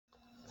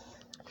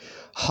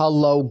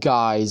Hello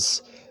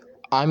guys,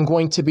 I'm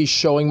going to be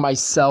showing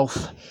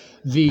myself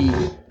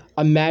the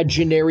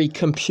imaginary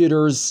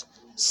computer's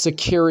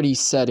security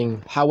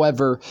setting.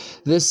 However,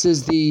 this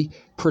is the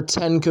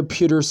pretend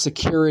computer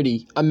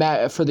security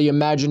for the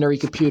imaginary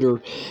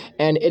computer,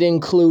 and it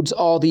includes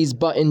all these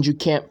buttons you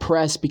can't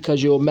press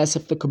because you'll mess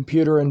up the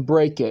computer and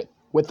break it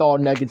with all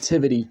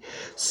negativity.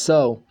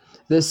 So,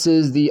 this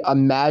is the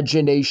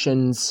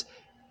imagination's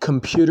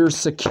computer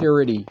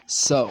security.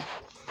 So,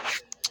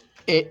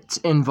 it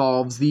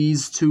involves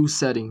these two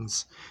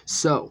settings.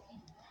 So,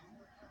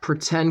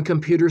 pretend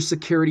computer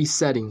security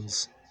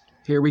settings.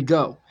 Here we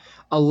go.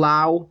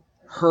 Allow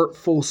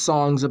hurtful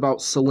songs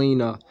about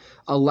Selena.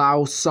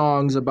 Allow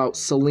songs about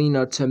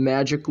Selena to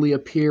magically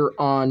appear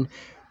on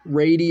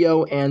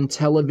radio and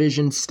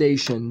television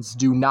stations.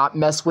 Do not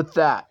mess with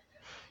that.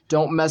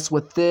 Don't mess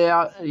with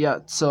that. Yeah,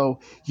 so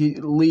you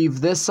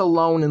leave this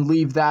alone and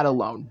leave that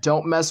alone.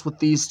 Don't mess with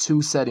these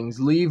two settings.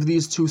 Leave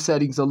these two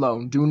settings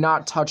alone. Do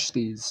not touch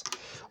these.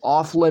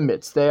 Off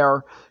limits. They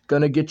are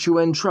going to get you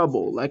in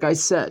trouble. Like I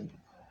said,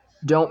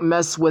 don't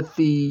mess with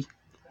the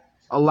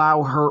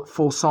allow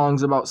hurtful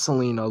songs about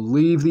Selena.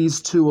 Leave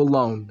these two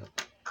alone.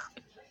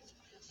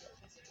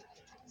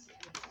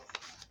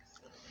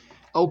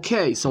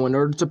 Okay, so in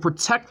order to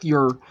protect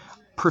your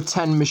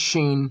pretend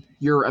machine,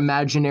 your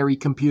imaginary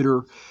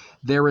computer,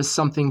 there is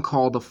something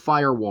called a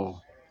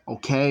firewall.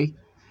 Okay?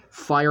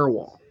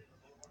 Firewall.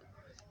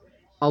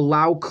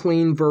 Allow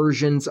clean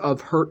versions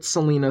of Hurt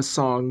Selena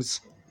songs.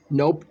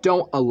 Nope,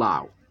 don't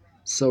allow.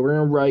 So we're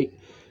going to write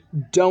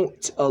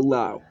don't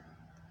allow.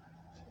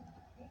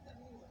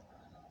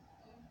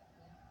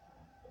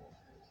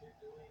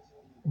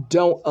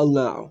 Don't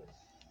allow.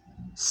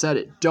 Said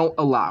it. Don't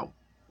allow.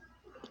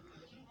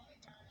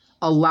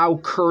 Allow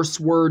curse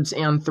words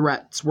and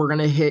threats. We're going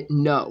to hit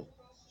no.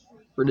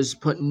 We're just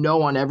put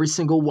no on every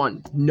single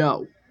one.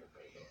 No.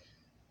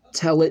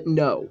 Tell it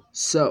no.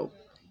 So,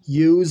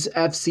 use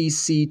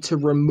FCC to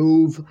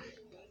remove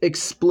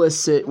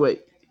explicit...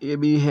 Wait,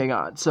 hang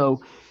on.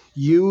 So,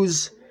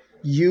 use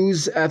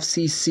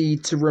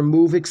FCC to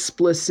remove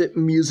explicit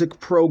music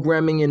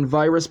programming and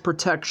virus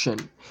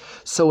protection.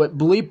 So it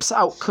bleeps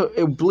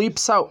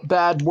out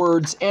bad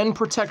words and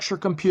protects your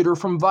computer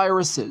from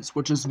viruses,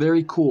 which is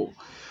very cool.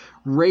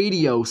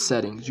 Radio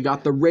settings. You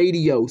got the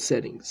radio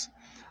settings.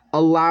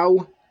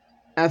 Allow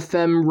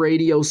FM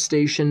radio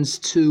stations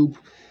to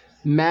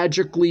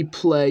magically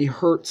play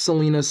Hurt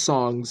Selena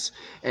songs.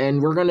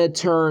 And we're going to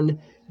turn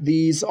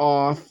these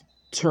off.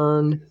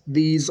 Turn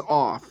these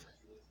off.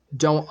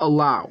 Don't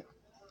allow.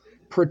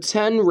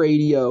 Pretend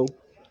radio.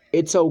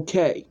 It's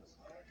okay.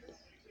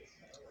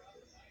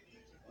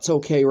 It's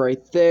okay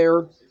right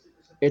there.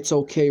 It's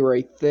okay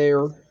right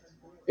there.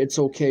 It's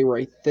okay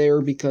right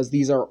there because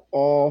these are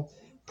all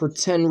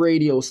pretend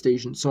radio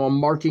stations. So I'm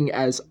marking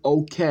as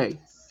okay.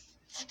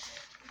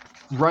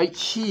 Right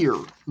here,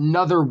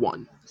 another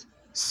one.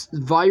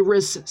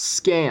 Virus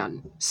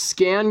scan.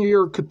 Scan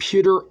your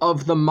computer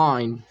of the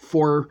mind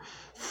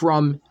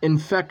from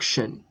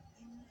infection.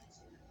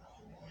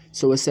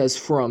 So it says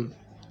from.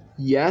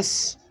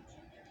 Yes,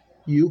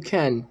 you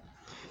can.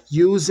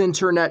 Use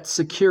internet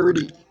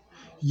security.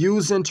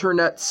 Use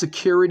internet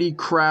security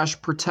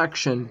crash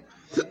protection.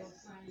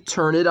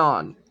 Turn it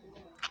on.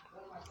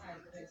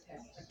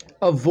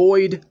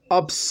 Avoid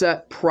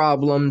upset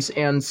problems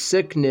and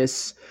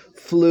sickness,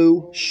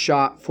 flu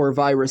shot for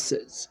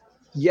viruses.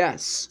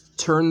 Yes,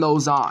 turn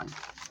those on.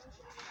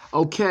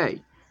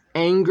 Okay,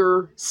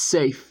 anger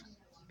safe.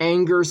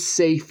 Anger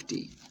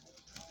safety.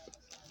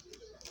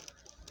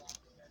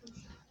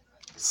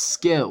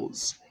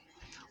 Skills.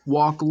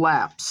 Walk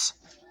laps.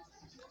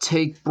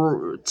 Take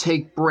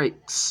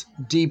breaks.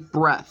 Deep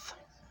breath.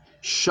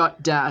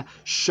 Shut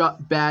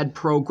bad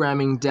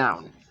programming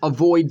down.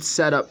 Avoid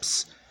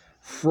setups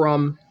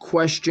from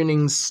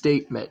questioning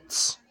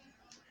statements.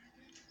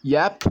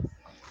 Yep,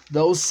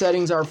 those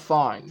settings are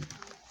fine.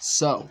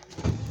 So,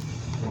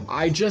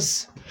 I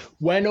just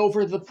went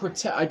over the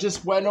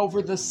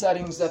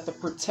settings that the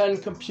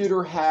pretend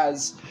computer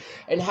has,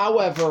 and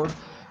however,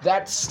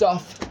 that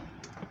stuff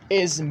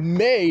is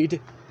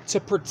made to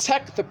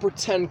protect the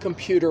pretend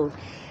computer.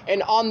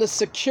 And on the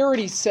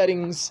security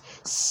settings,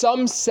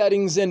 some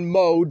settings and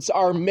modes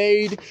are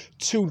made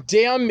to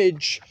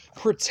damage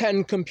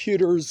pretend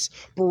computers,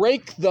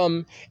 break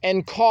them,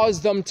 and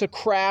cause them to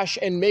crash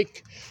and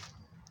make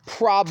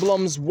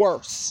problems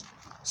worse.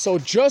 So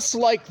just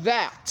like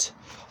that,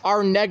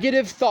 our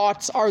negative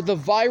thoughts are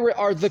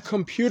the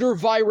computer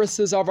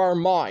viruses of our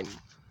mind.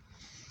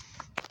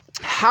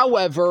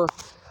 However,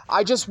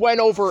 I just went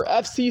over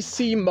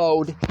FCC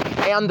mode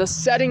and the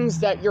settings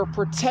that your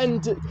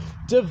pretend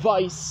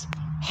device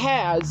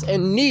has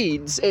and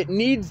needs. It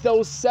needs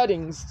those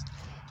settings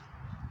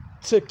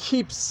to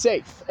keep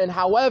safe. And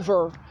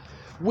however,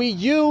 we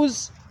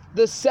use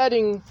the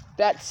setting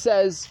that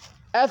says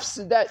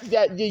that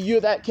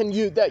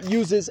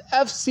uses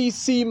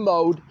FCC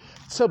mode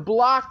to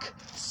block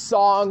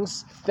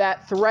songs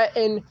that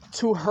threaten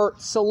to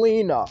hurt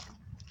Selena.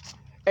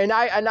 And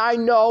I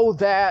know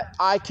that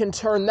I can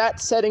turn that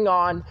setting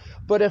on,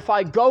 but if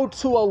I go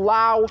to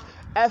allow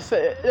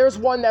there's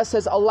one that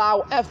says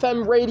allow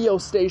FM radio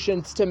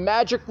stations to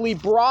magically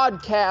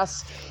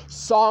broadcast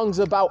songs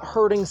about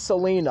hurting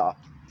Selena.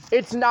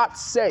 It's not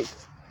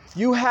safe.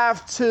 You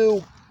have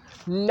to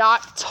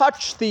not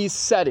touch these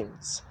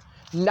settings,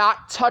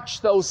 not touch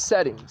those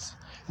settings,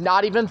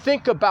 not even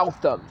think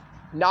about them,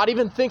 not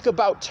even think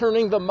about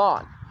turning them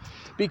on,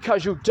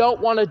 because you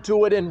don't want to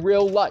do it in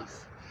real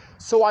life.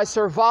 So I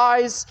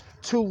advise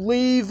to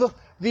leave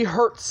the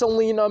Hurt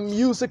Selena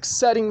music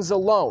settings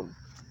alone.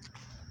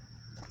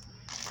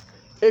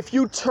 If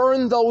you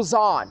turn those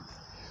on,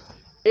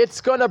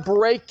 it's going to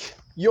break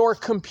your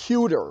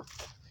computer,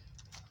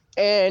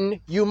 and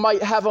you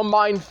might have a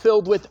mind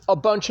filled with a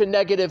bunch of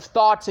negative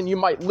thoughts, and you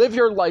might live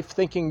your life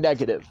thinking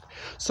negative.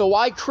 So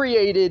I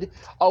created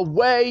a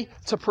way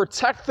to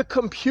protect the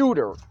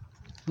computer.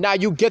 Now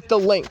you get the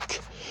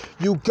link.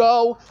 You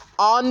go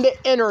on the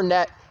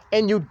internet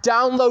and you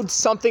download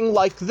something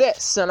like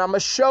this, and I'm going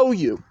to show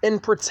you in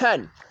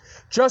pretend,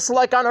 just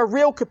like on a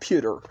real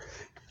computer.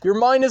 Your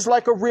mind is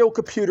like a real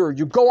computer.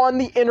 You go on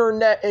the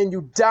internet and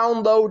you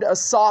download a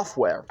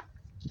software.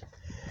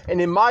 And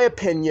in my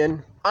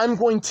opinion, I'm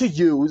going to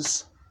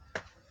use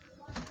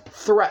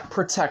threat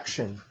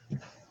protection.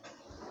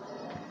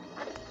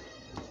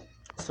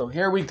 So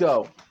here we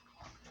go.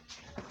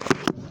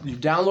 You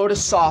download a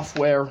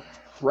software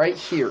right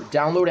here.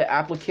 Download an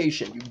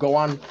application. You go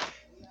on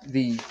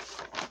the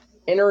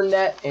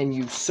internet and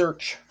you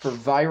search for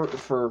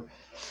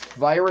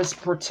virus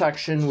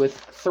protection with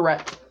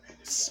threat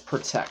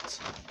protect.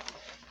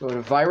 Go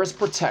to virus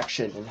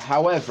protection, and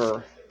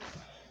however,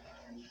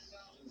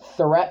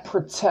 threat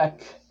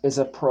protect is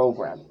a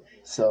program.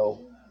 So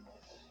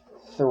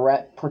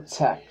threat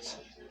protect.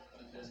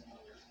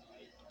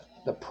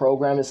 The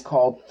program is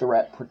called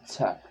threat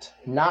protect.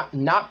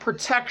 Not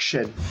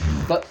protection,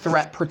 but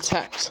threat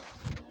protect.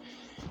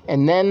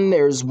 And then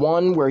there's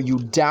one where you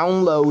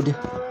download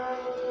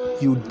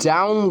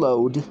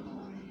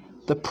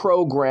the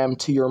program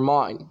to your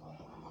mind.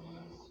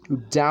 You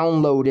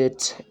download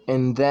it,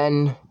 and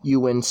then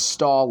you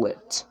install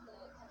it.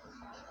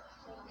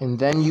 And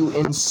then you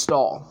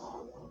install.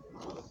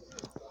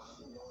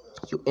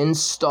 You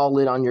install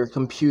it on your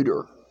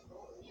computer.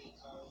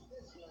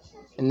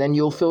 And then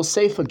you'll feel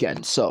safe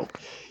again. So,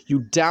 you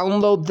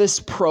download this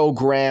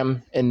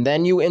program, and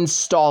then you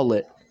install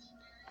it.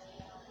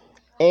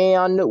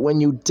 And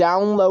when you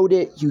download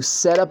it, you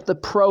set up the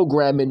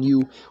program, and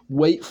you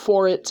wait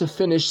for it to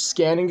finish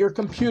scanning your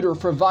computer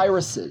for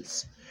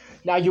viruses.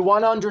 Now, you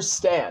want to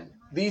understand,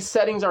 these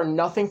settings are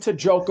nothing to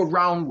joke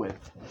around with,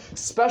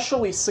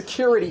 especially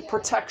security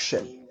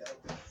protection.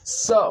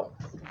 So,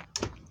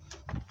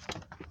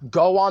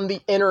 go on the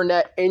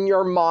internet in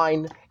your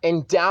mind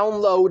and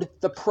download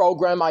the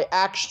program I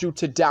asked you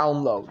to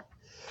download.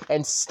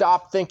 And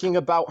stop thinking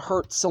about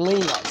Hurt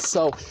Selena.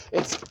 So,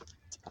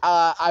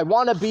 I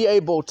want to be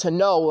able to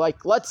know,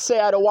 like, let's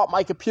say I don't want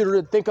my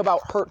computer to think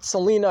about Hurt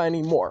Selena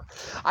anymore.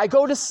 I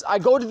go to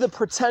the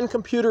pretend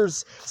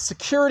computer's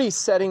security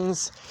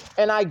settings,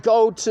 and I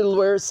go to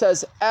where it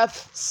says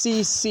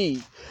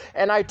FCC,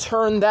 and I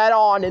turn that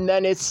on, and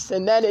then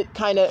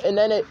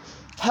it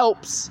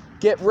helps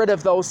get rid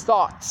of those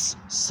thoughts.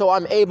 So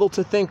I'm able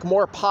to think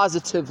more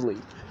positively.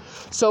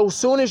 So as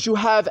soon as you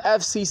have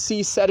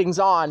FCC settings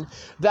on,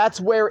 that's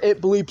where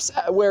it bleeps,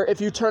 where if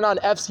you turn on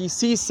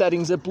FCC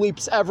settings, it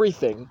bleeps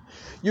everything.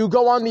 You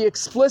go on the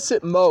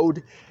explicit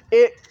mode,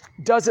 it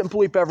doesn't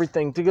bleep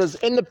everything, because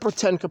in the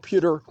pretend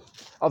computer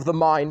of the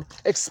mind,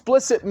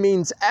 explicit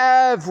means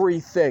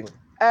everything.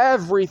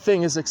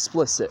 Everything is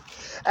explicit.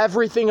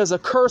 Everything is a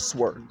curse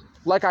word.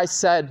 Like I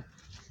said,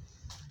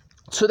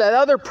 to that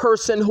other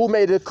person who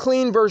made a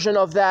clean version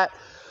of that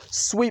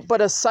Sweet But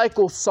a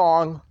Cycle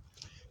song,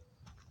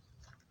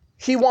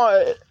 she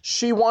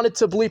wanted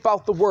to bleep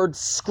out the word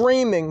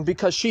screaming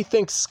because she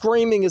thinks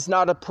screaming is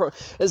not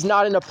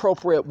an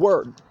appropriate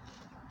word.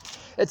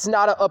 It's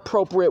not an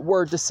appropriate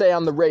word to say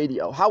on the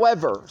radio.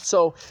 However,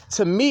 so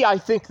to me, I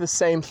think the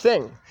same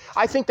thing.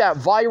 I think that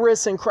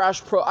virus and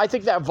I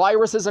think that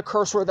virus is a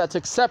curse word that's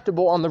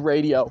acceptable on the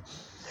radio.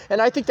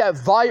 And I think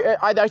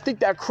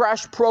that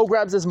crash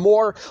programs is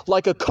more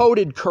like a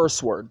coded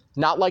curse word,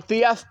 not like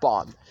the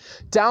F-bomb.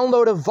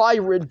 Download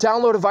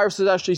a virus is actually